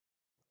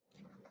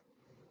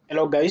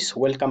Hello guys,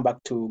 welcome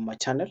back to my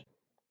channel.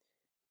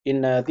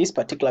 In this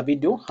particular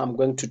video, I'm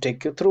going to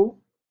take you through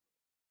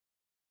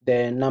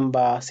the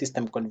number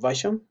system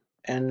conversion,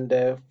 and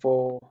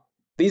for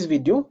this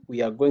video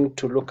we are going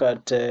to look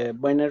at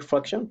binary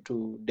fraction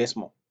to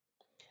decimal,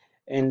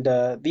 and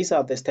these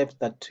are the steps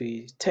that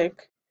we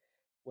take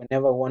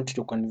whenever we want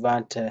to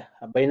convert a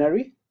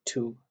binary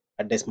to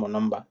a decimal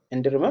number.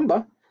 And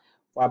remember,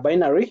 for a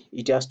binary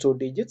it has two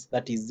digits,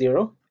 that is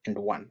 0 and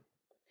 1,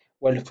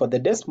 while for the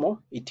decimal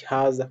it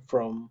has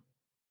from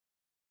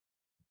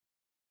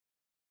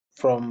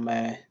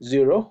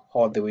 0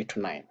 all the way to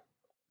 9.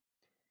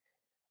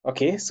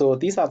 Okay, so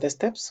these are the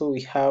steps. So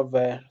we have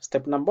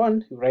step number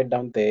 1, you write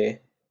down the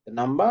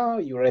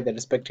number, you write the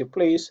respective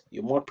place,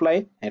 you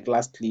multiply, and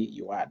lastly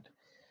you add.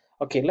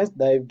 Okay, let's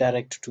dive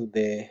direct to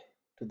the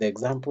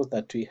examples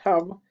that we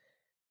have.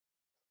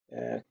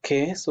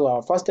 Okay, so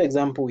our first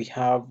example, we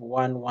have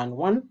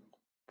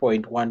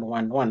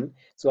 111.111.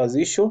 So as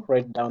usual,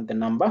 write down the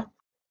number.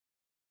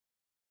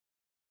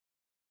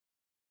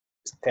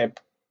 Step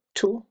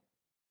 2,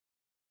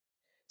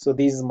 so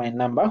this is my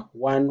number,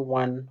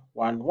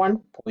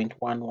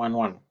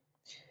 1111.111.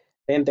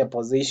 Then the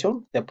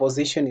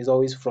position is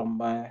always from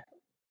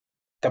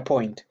the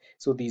point.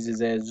 So this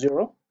is a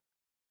 0,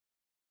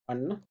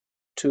 1,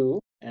 2,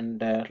 and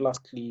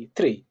lastly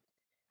 3.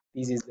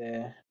 This is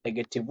a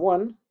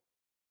 -1.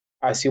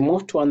 As you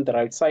move to on the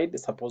right side,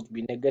 it's supposed to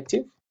be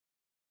 -2,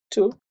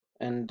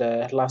 and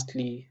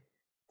lastly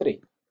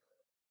 3.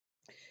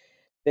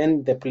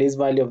 Then the place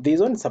value of this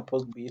one is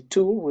supposed to be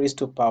 2 raised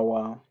to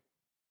power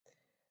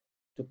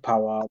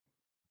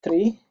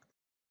 3,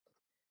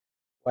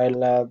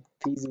 while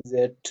this is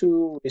a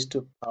 2 raised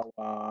to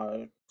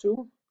power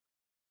 2,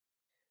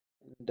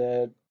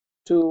 and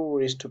 2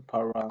 raised to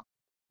power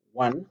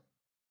 1,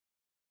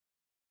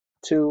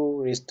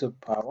 2 raised to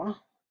power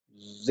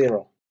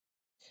 0.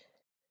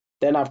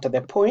 Then after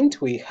the point,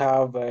 we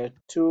have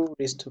 2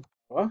 raised to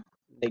power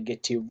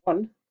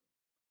 -1,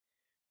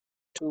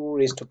 2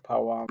 raised to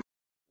power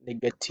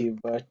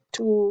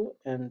 -2,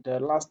 and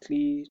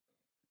lastly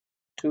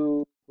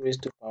 2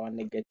 raised to power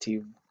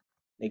 -3.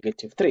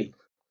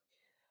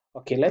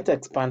 Okay, let's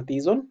expand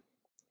this one.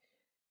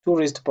 2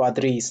 raised to power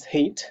 3 is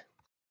 8.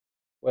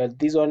 Well,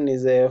 this one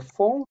is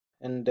 4,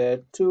 and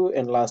 2,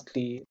 and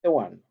lastly the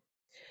 1.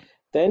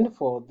 Then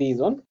for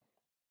this one,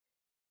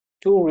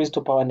 2 raised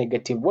to power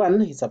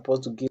 -1 is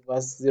supposed to give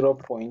us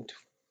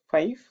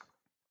 0.5.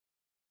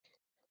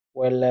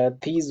 Well,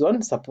 this one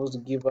is supposed to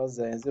give us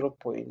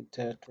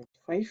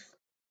 0.25,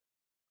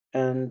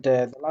 and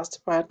the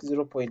last part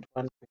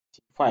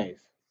 0.125.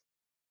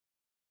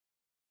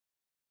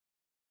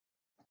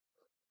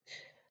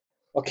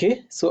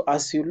 Okay, so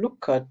as you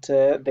look at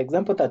the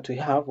example that we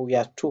have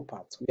two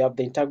parts. We have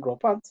the integral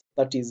part,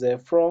 that is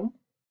from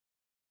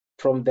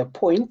the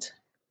point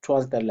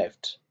towards the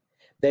left.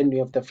 Then we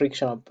have the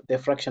fractional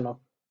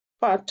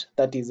part,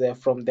 that is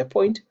from the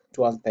point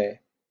towards the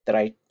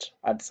right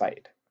hand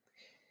side.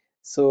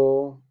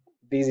 So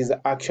this is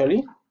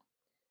actually,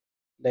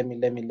 let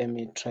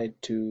me try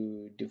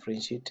to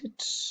differentiate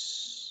it.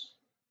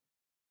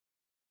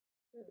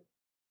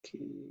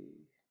 Okay,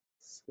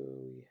 so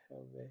we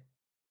have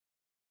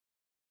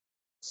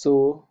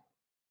so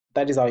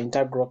that is our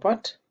integral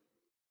part.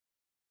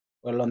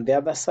 Well, on the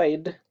other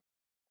side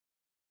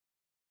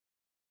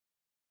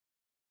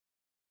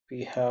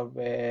we have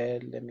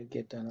let me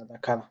get another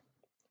color.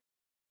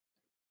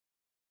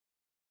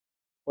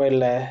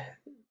 Well,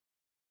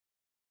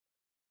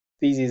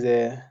 this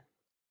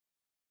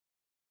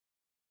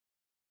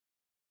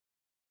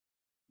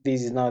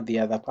is now the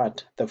other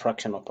part, the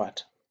fractional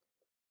part.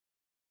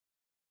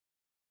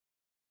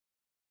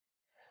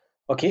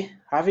 Okay,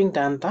 having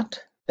done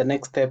that, the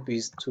next step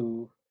is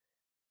to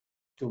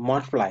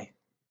multiply.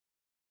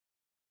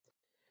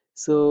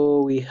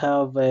 So we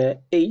have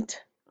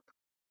 8.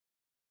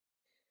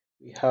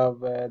 We have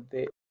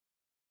the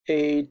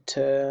 8.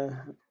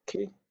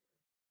 Okay,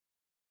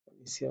 let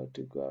me see how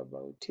to go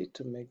about it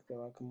to make the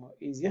work more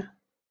easier.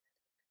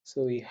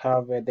 So we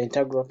have the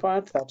integral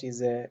part, that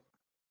is 8.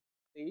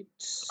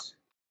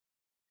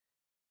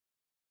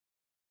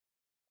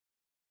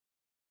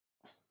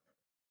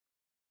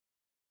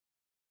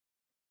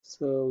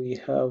 So we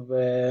have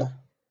the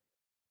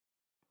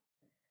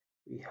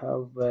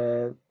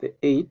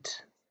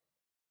 8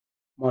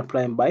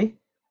 multiplying by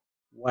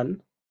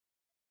 1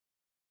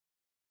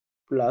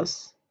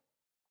 plus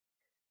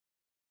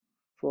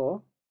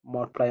 4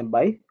 multiplying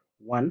by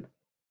 1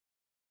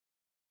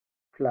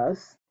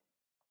 plus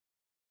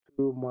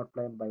 2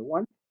 multiplying by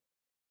 1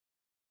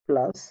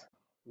 plus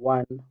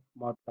 1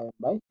 multiplying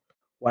by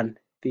 1.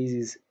 This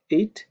is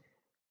 8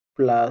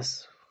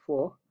 plus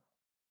 4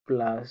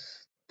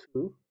 plus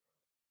 2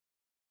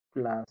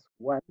 plus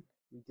 1,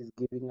 which is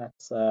giving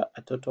us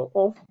a total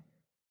of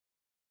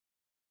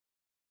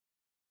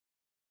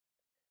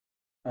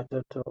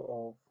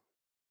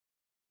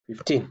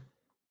 15.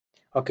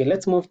 Okay,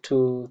 let's move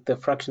to the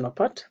fractional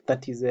part,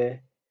 that is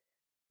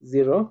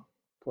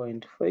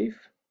 0.5.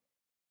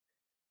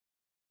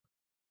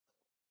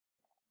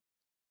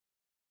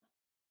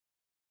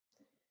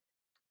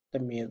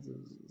 Let me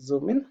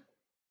zoom in.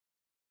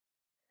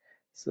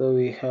 So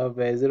we have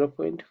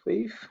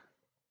 0.5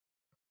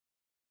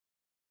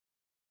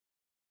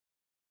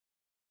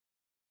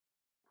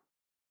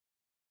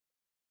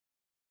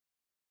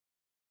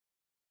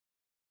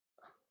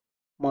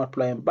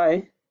 multiplied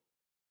by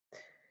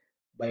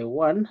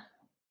 1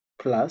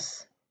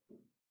 plus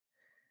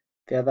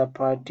the other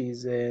part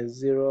is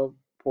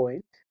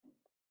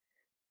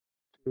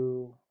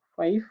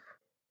 0.25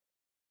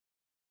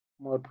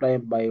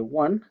 multiplied by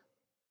 1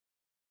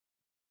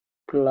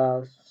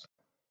 plus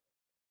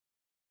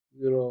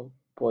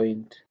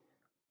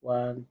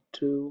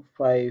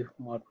 0.125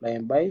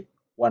 multiplied by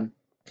 1.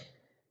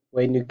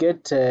 When you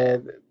get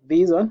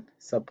this one,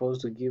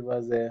 supposed to give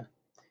us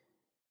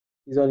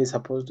this one is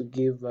supposed to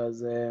give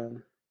us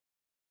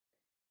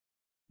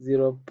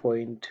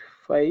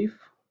 0.5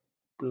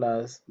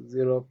 plus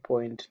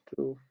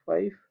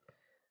 0.25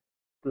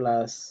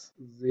 plus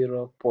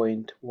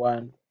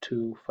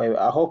 0.125.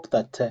 I hope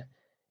that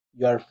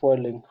you are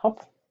following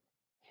up.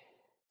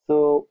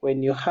 So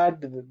when you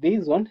had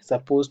this one, it's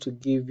supposed to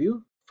give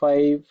you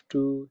 5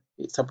 to,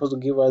 it's supposed to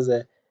give us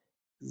a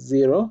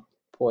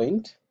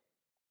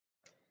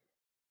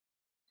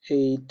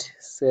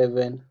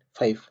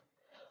 0.875.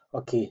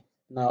 Okay,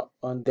 now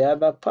on the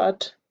other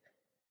part,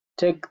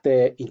 take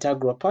the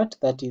integral part,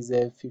 that is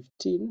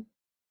 15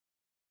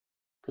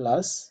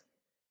 plus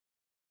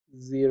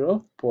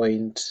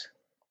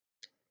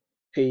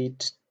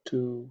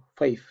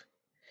 0.825.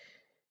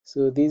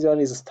 So this one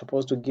is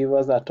supposed to give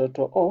us a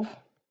total of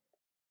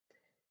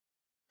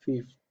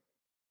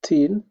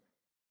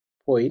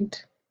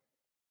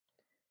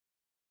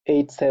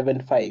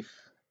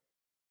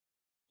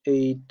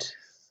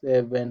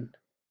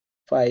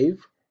 15.875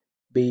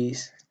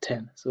 base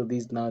 10. So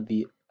this is now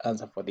the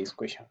answer for this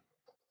question.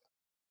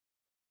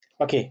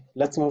 Okay,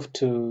 let's move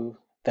to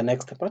the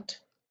next part.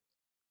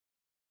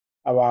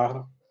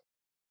 Our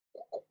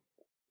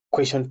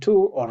question 2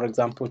 or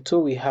example 2,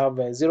 we have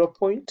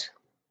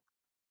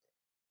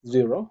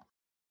 0.0,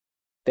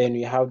 then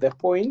we have the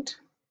point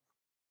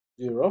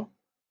 0,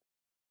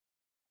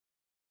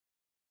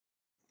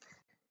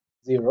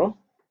 0,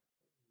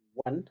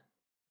 1,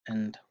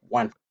 and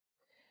 1.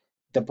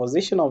 The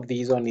position of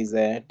this one is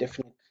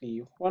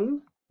definitely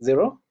 1,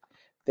 0.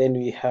 Then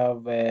we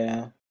have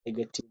 -1,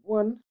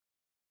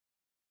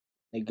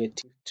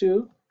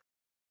 -2,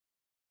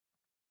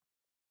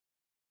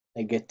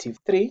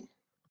 -3,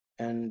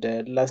 and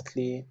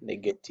lastly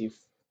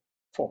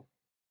 -4.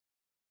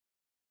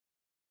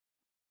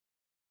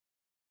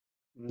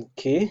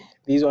 Okay,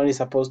 this one is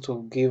supposed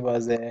to give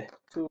us a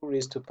 2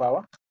 raised to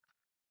power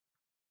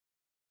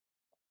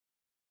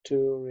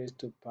 2 raised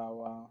to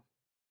power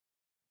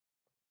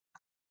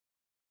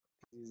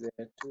is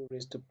a 2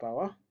 raised to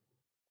power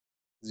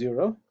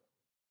 0,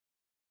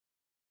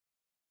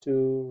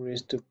 2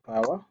 raised to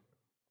power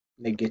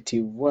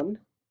 -1,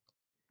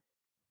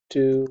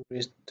 2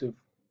 raised to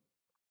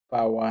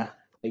power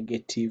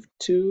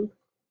 -2,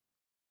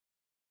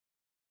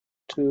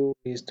 2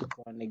 raised to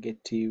power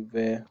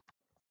 -3,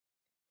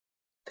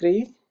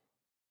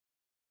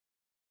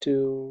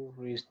 2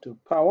 raised to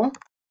power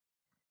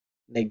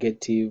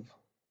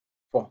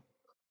 -4.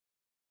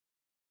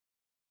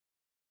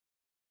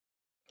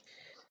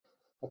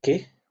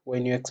 Okay,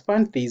 when you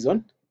expand this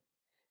one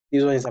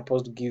is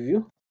supposed to give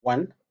you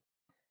 1,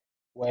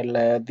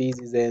 while this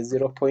is a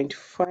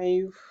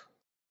 0.5,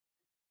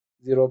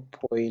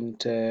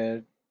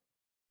 0.25,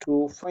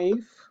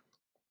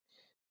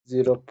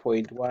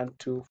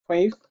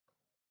 0.125,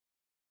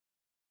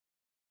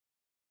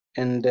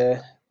 and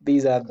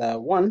these are the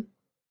 1,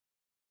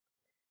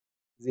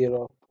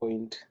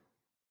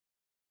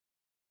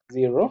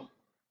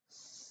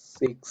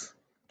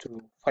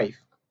 0.0625.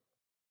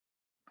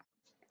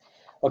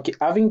 Okay,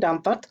 having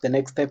done that, the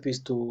next step is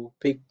to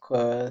pick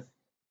the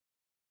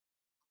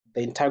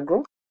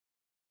integral.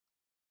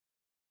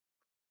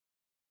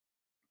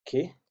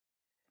 Okay,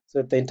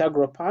 so the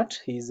integral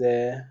part is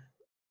the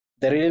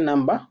real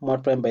number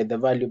multiplied by the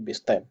value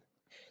base 10.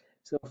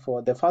 So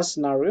for the first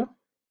scenario,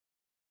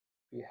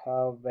 we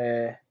have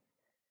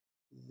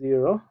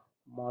 0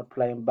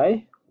 multiplied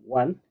by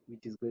 1,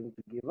 which is going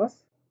to give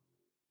us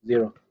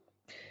 0.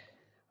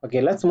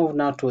 Okay, let's move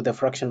now to the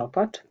fractional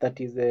part,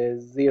 that is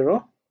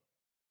 0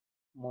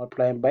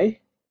 multiplied by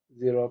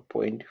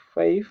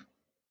 0.5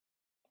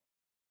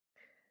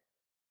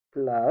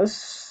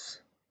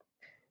 plus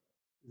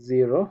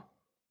 0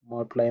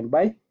 multiplied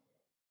by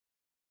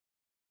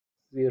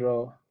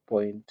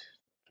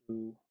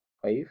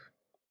 0.25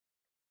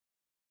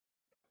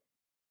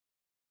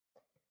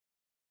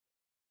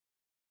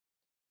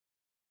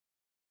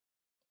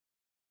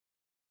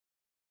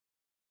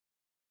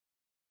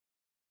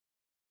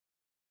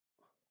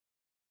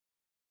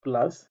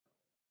 plus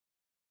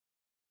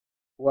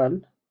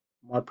 1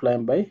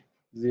 multiplied by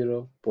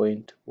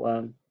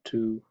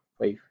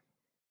 0.125,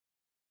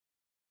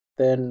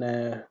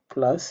 then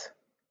plus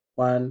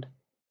 1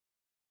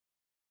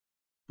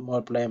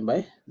 multiplied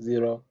by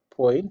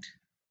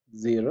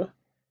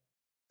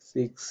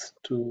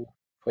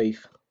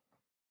 0.0625.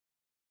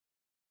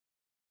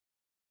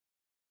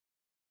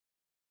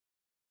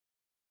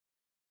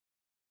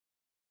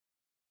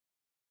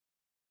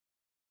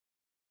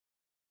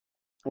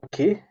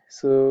 Okay,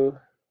 so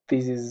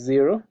this is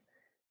 0,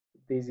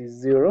 this is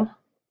 0,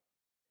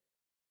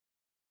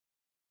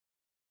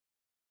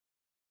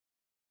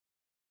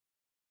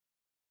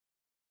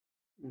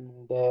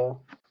 and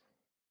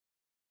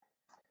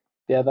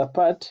the other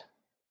part,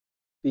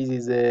 this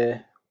is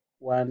a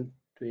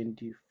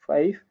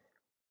 125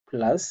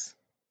 plus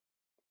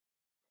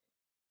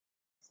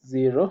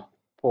 0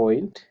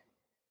 point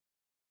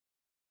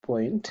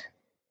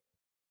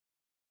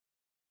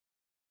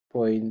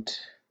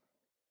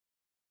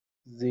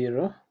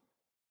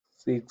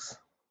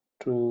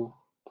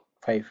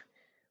 0.0625,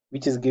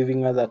 which is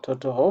giving us a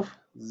total of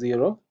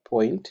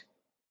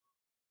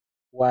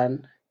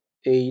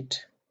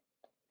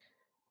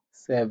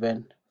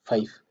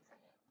 0.1875.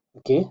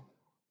 Okay,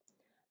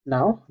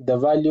 now the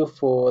value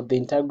for the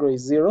integral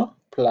is 0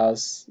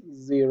 plus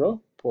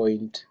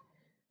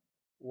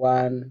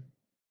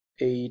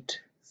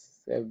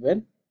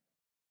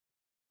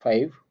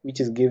 0.1875, which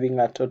is giving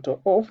a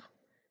total of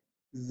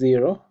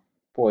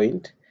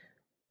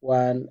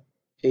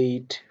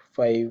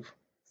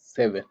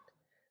 0.1857,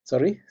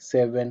 sorry,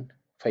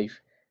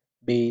 75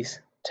 base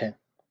 10.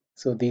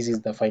 So this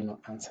is the final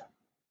answer,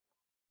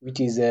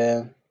 which is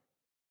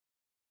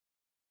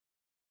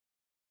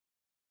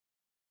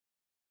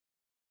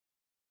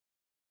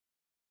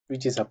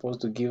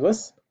supposed to give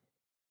us,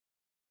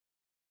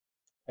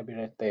 let me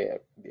write the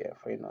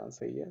final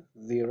answer here,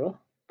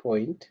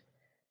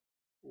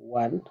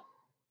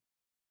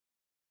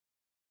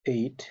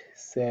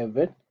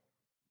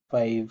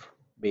 0.1875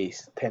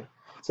 base 10.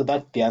 So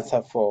that's the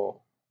answer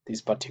for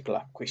this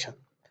particular question.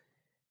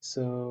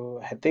 So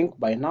I think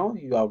by now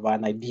you have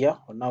an idea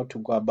on how to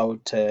go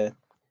about the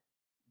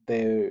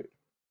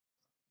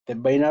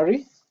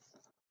binary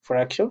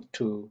fraction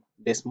to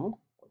decimal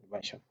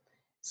conversion.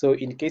 So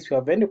in case you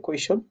have any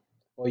question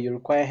or you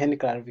require any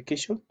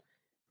clarification,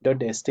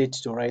 don't hesitate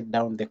to write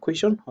down the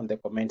question on the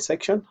comment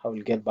section. I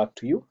will get back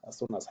to you as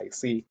soon as I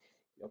see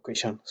your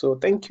question. So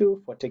thank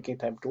you for taking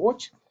time to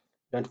watch.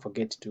 Don't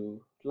forget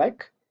to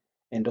like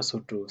and also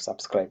to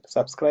subscribe.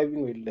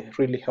 Subscribing will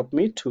really help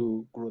me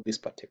to grow this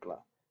particular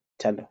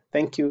channel.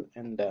 Thank you,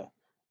 and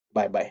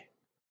bye bye.